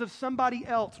lives of somebody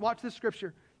else. Watch this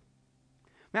scripture.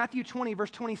 Matthew 20,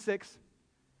 verse 26.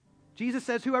 Jesus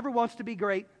says, whoever wants to be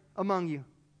great among you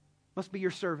must be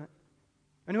your servant.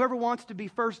 And whoever wants to be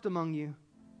first among you,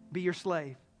 be your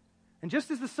slave. And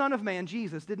just as the Son of Man,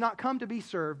 Jesus, did not come to be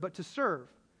served, but to serve,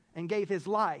 and gave his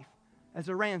life as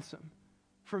a ransom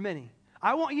for many.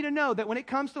 I want you to know that when it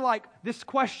comes to like this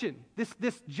question,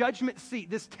 this judgment seat,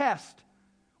 this test,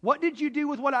 what did you do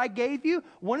with what I gave you?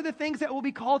 One of the things that will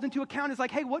be called into account is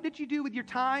like, hey, what did you do with your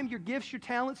time, your gifts, your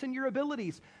talents, and your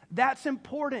abilities? That's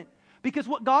important, because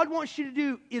what God wants you to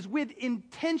do is with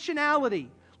intentionality,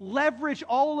 leverage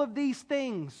all of these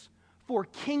things for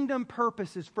kingdom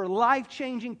purposes, for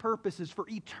life-changing purposes, for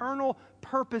eternal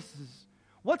purposes.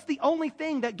 What's the only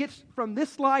thing that gets from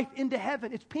this life into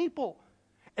heaven? It's people.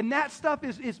 And that stuff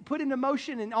is put into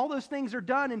motion, and all those things are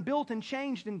done and built and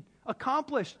changed and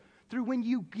accomplished through when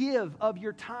you give of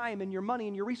your time and your money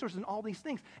and your resources and all these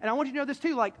things. And I want you to know this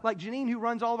too, like Janine, who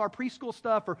runs all of our preschool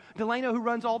stuff, or Delano, who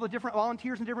runs all the different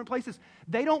volunteers in different places.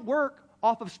 They don't work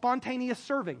off of spontaneous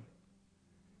serving.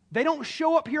 They don't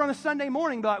show up here on a Sunday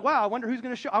morning and be like, wow, I wonder who's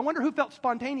going to show. I wonder who felt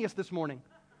spontaneous this morning.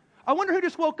 I wonder who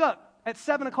just woke up at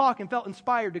 7 o'clock and felt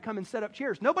inspired to come and set up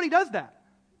chairs. Nobody does that.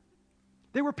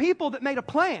 There were people that made a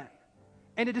plan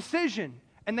and a decision,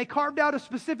 and they carved out a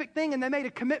specific thing, and they made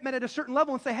a commitment at a certain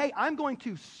level and say, hey, I'm going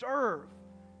to serve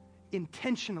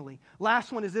intentionally.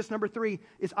 Last one is this, number 3,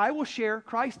 is I will share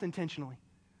Christ intentionally.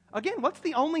 Again, what's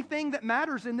the only thing that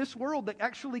matters in this world that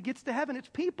actually gets to heaven? It's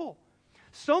people.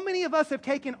 So many of us have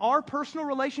taken our personal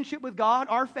relationship with God,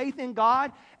 our faith in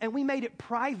God, and we made it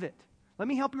private. Let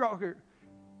me help you out here.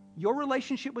 Your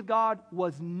relationship with God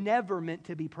was never meant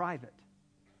to be private.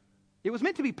 It was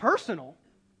meant to be personal,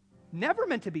 never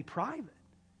meant to be private.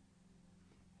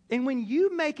 And when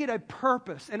you make it a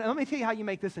purpose, and let me tell you how you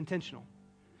make this intentional.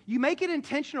 You make it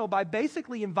intentional by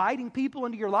basically inviting people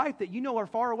into your life that you know are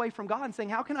far away from God and saying,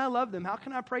 how can I love them? How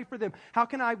can I pray for them? How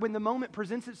can I, when the moment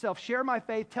presents itself, share my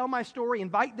faith, tell my story,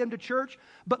 invite them to church?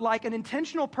 But like an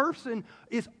intentional person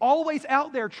is always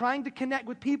out there trying to connect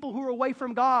with people who are away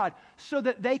from God so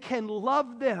that they can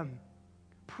love them,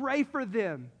 pray for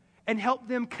them, and help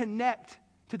them connect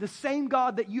to the same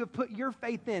God that you have put your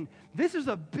faith in. This is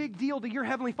a big deal to your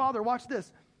Heavenly Father. Watch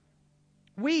this.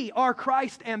 We are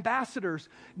Christ ambassadors.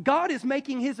 God is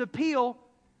making his appeal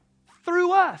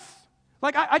through us.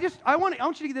 Like I want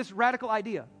you to get this radical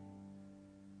idea.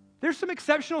 There's some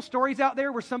exceptional stories out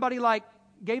there where somebody like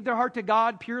gave their heart to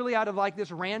God purely out of like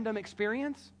this random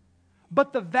experience.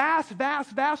 But the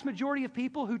vast majority of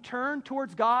people who turn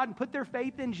towards God and put their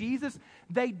faith in Jesus,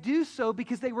 they do so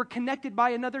because they were connected by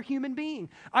another human being.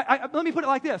 Let me put it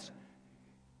like this.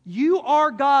 You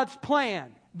are God's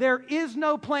plan. There is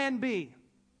no plan B.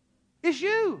 It's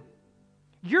you,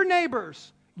 your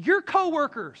neighbors, your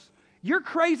coworkers, your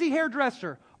crazy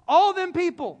hairdresser, all them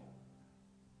people.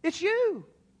 It's you.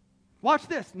 Watch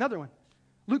this, another one.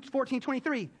 Luke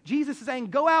 14:23. Jesus is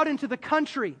saying, go out into the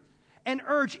country and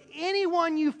urge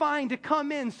anyone you find to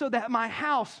come in so that my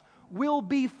house will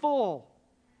be full.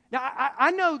 Now,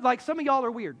 I know like some of y'all are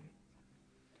weird.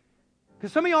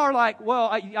 Because some of y'all are like, well,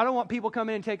 I don't want people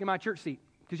coming in and taking my church seat.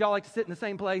 Because y'all like to sit in the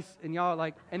same place, and y'all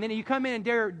like, and then you come in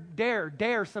and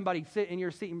dare somebody sit in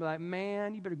your seat and be like,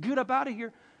 man, you better get up out of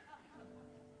here.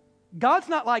 God's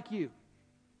not like you.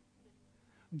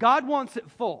 God wants it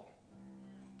full.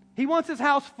 He wants his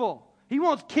house full. He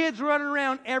wants kids running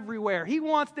around everywhere. He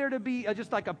wants there to be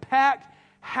just like a packed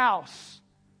house.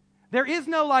 There is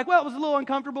no like, well, it was a little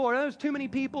uncomfortable, or there was too many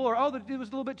people, or oh, it was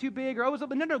a little bit too big, or oh, it was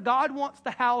no. God wants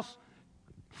the house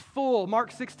full.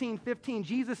 Mark 16:15,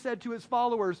 Jesus said to his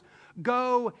followers,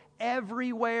 go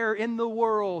everywhere in the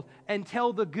world and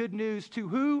tell the good news to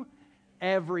who?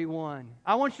 Everyone.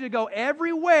 I want you to go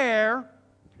everywhere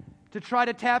to try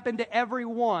to tap into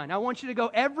everyone. I want you to go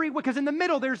everywhere, because in the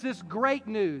middle there's this great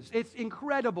news. It's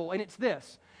incredible, and it's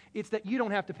this. It's that you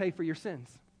don't have to pay for your sins.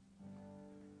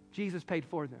 Jesus paid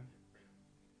for them.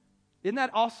 Isn't that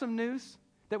awesome news?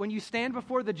 That when you stand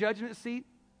before the judgment seat,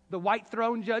 the white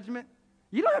throne judgment,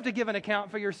 you don't have to give an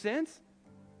account for your sins.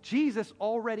 Jesus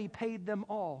already paid them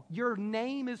all. Your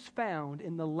name is found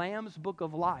in the Lamb's book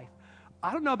of life.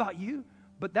 I don't know about you,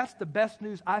 but that's the best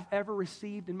news I've ever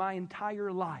received in my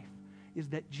entire life, is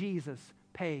that Jesus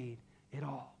paid it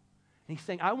all. And he's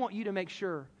saying, I want you to make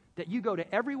sure that you go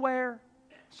to everywhere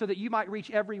so that you might reach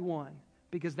everyone,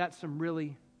 because that's some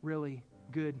really, really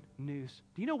good news.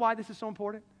 Do you know why this is so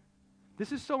important?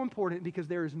 This is so important because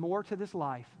there is more to this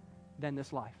life than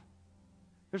this life.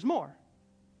 There's more.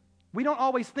 We don't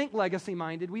always think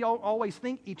legacy-minded. We always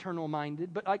think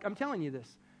eternal-minded. But I'm telling you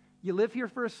this. You live here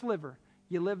for a sliver.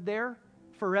 You live there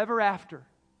forever after.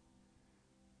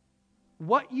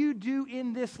 What you do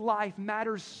in this life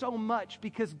matters so much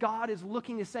because God is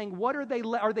looking and saying, what are they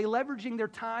leveraging their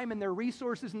time and their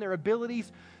resources and their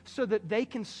abilities so that they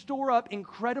can store up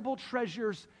incredible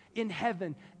treasures in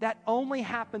heaven? That only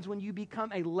happens when you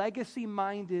become a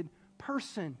legacy-minded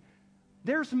person.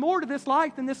 There's more to this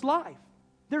life than this life.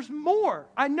 There's more.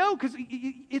 I know, because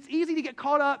it's easy to get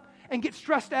caught up and get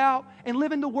stressed out and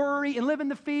live in the worry and live in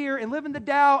the fear and live in the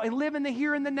doubt and live in the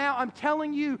here and the now. I'm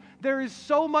telling you, there is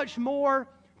so much more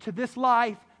to this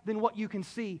life than what you can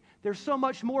see. There's so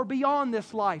much more beyond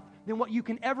this life than what you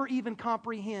can ever even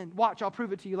comprehend. Watch, I'll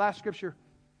prove it to you. Last scripture.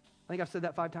 I think I've said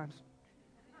that 5 times.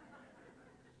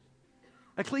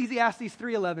 Ecclesiastes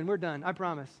 3:11. We're done, I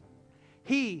promise.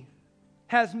 He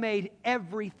has made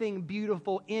everything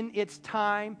beautiful in its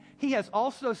time. He has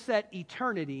also set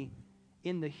eternity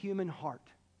in the human heart.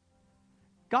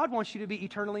 God wants you to be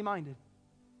eternally minded.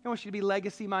 He wants you to be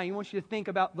legacy minded. He wants you to think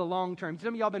about the long term.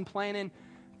 Some of y'all been planning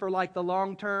for like the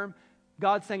long term.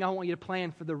 God's saying, I want you to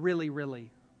plan for the really,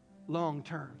 really long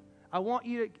term. I want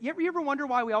you to, you ever wonder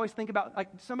why we always think about, like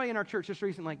somebody in our church just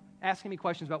recently asking me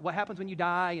questions about what happens when you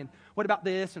die and what about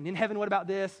this and in heaven, what about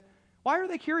this? Why are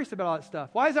they curious about all that stuff?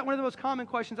 Why is that one of the most common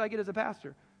questions I get as a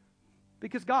pastor?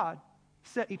 Because God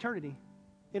set eternity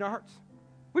in our hearts.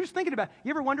 We're just thinking about it.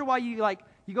 You ever wonder why you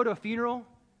go to a funeral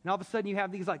and all of a sudden you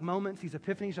have these like moments, these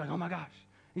epiphanies, you're like, oh my gosh.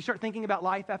 And you start thinking about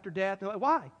life after death. And like,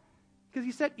 why? Because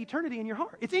He set eternity in your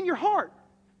heart. It's in your heart.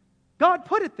 God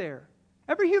put it there.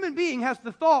 Every human being has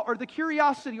the thought or the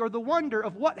curiosity or the wonder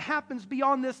of what happens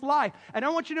beyond this life. And I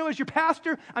want you to know, as your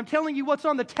pastor, I'm telling you what's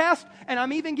on the test, and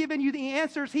I'm even giving you the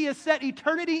answers. He has set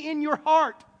eternity in your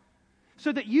heart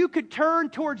so that you could turn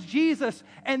towards Jesus,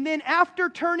 and then after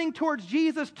turning towards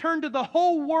Jesus, turn to the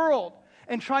whole world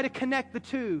and try to connect the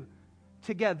two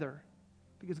together,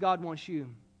 because God wants you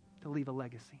to leave a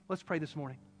legacy. Let's pray this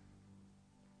morning.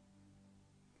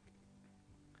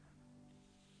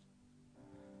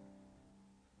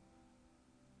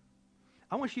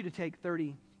 I want you to take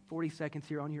 30, 40 seconds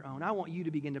here on your own. I want you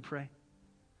to begin to pray.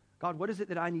 God, what is it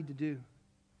that I need to do?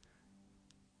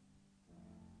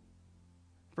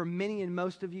 For many and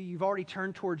most of you, you've already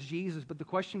turned towards Jesus, but the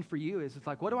question for you is, it's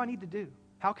like, what do I need to do?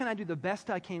 How can I do the best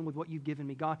I can with what you've given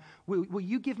me? God, will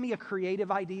you give me a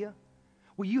creative idea?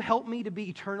 Will you help me to be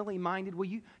eternally minded? Will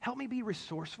you help me be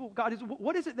resourceful? God,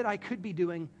 what is it that I could be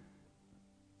doing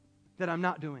that I'm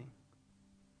not doing?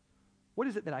 What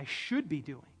is it that I should be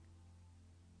doing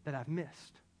that I've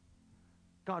missed?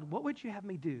 God, what would you have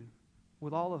me do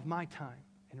with all of my time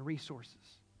and resources?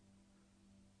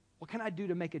 What can I do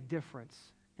to make a difference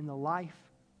in the life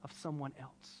of someone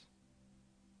else?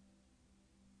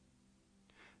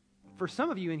 For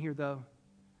some of you in here, though,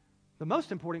 the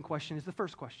most important question is the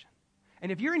first question.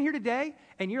 And if you're in here today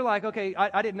and you're like, okay,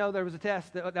 I didn't know there was a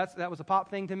test, that was a pop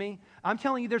thing to me. I'm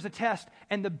telling you there's a test.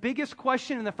 And the biggest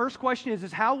question and the first question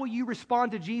is how will you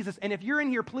respond to Jesus? And if you're in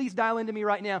here, please dial into me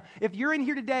right now. If you're in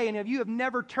here today and if you have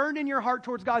never turned in your heart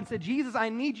towards God and said, Jesus, I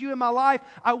need you in my life.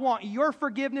 I want your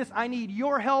forgiveness. I need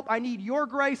your help. I need your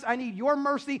grace. I need your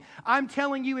mercy. I'm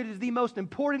telling you it is the most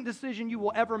important decision you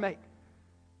will ever make.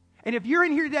 And if you're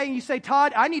in here today and you say,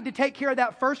 Todd, I need to take care of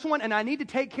that first one and I need to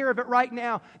take care of it right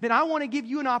now, then I want to give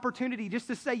you an opportunity just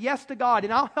to say yes to God,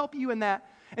 and I'll help you in that.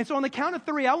 And so on the count of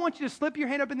 3, I want you to slip your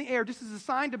hand up in the air just as a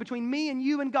sign between me and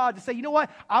you and God to say, you know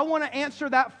what? I want to answer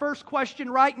that first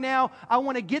question right now. I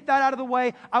want to get that out of the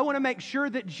way. I want to make sure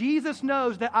that Jesus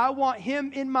knows that I want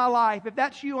Him in my life. If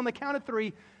that's you, on the count of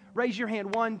 3, raise your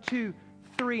hand. 1, 2,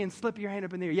 3, and slip your hand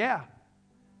up in the air. Yeah.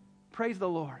 Praise the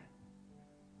Lord.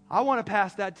 I want to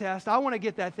pass that test. I want to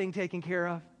get that thing taken care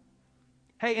of.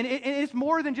 Hey, and it's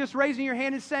more than just raising your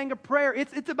hand and saying a prayer.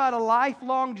 It's about a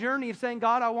lifelong journey of saying,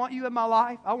 God, I want you in my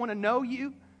life. I want to know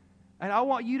you, and I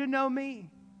want you to know me.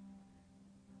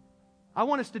 I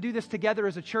want us to do this together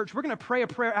as a church. We're going to pray a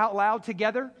prayer out loud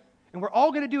together, and we're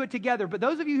all going to do it together. But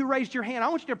those of you who raised your hand, I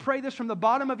want you to pray this from the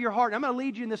bottom of your heart. And I'm going to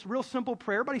lead you in this real simple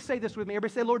prayer. Everybody say this with me.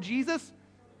 Everybody say, Lord Jesus,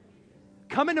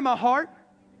 come into my heart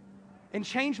and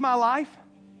change my life.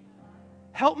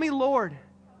 Help me, Lord,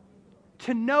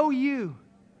 to know you,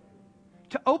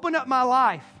 to open up my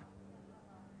life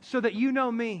so that you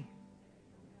know me.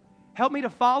 Help me to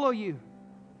follow you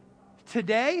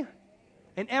today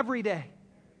and every day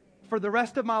for the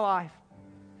rest of my life.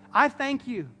 I thank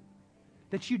you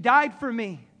that you died for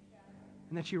me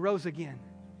and that you rose again.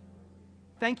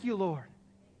 Thank you, Lord.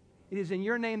 It is in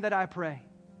your name that I pray.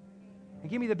 And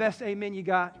give me the best amen you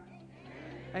got.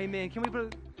 Amen. Can we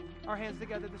put our hands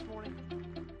together this morning?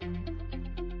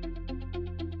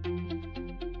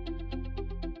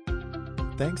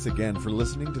 Thanks again for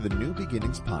listening to the New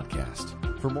Beginnings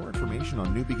podcast. For more information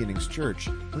on New Beginnings Church,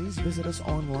 please visit us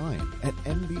online at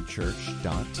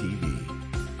nbchurch.tv.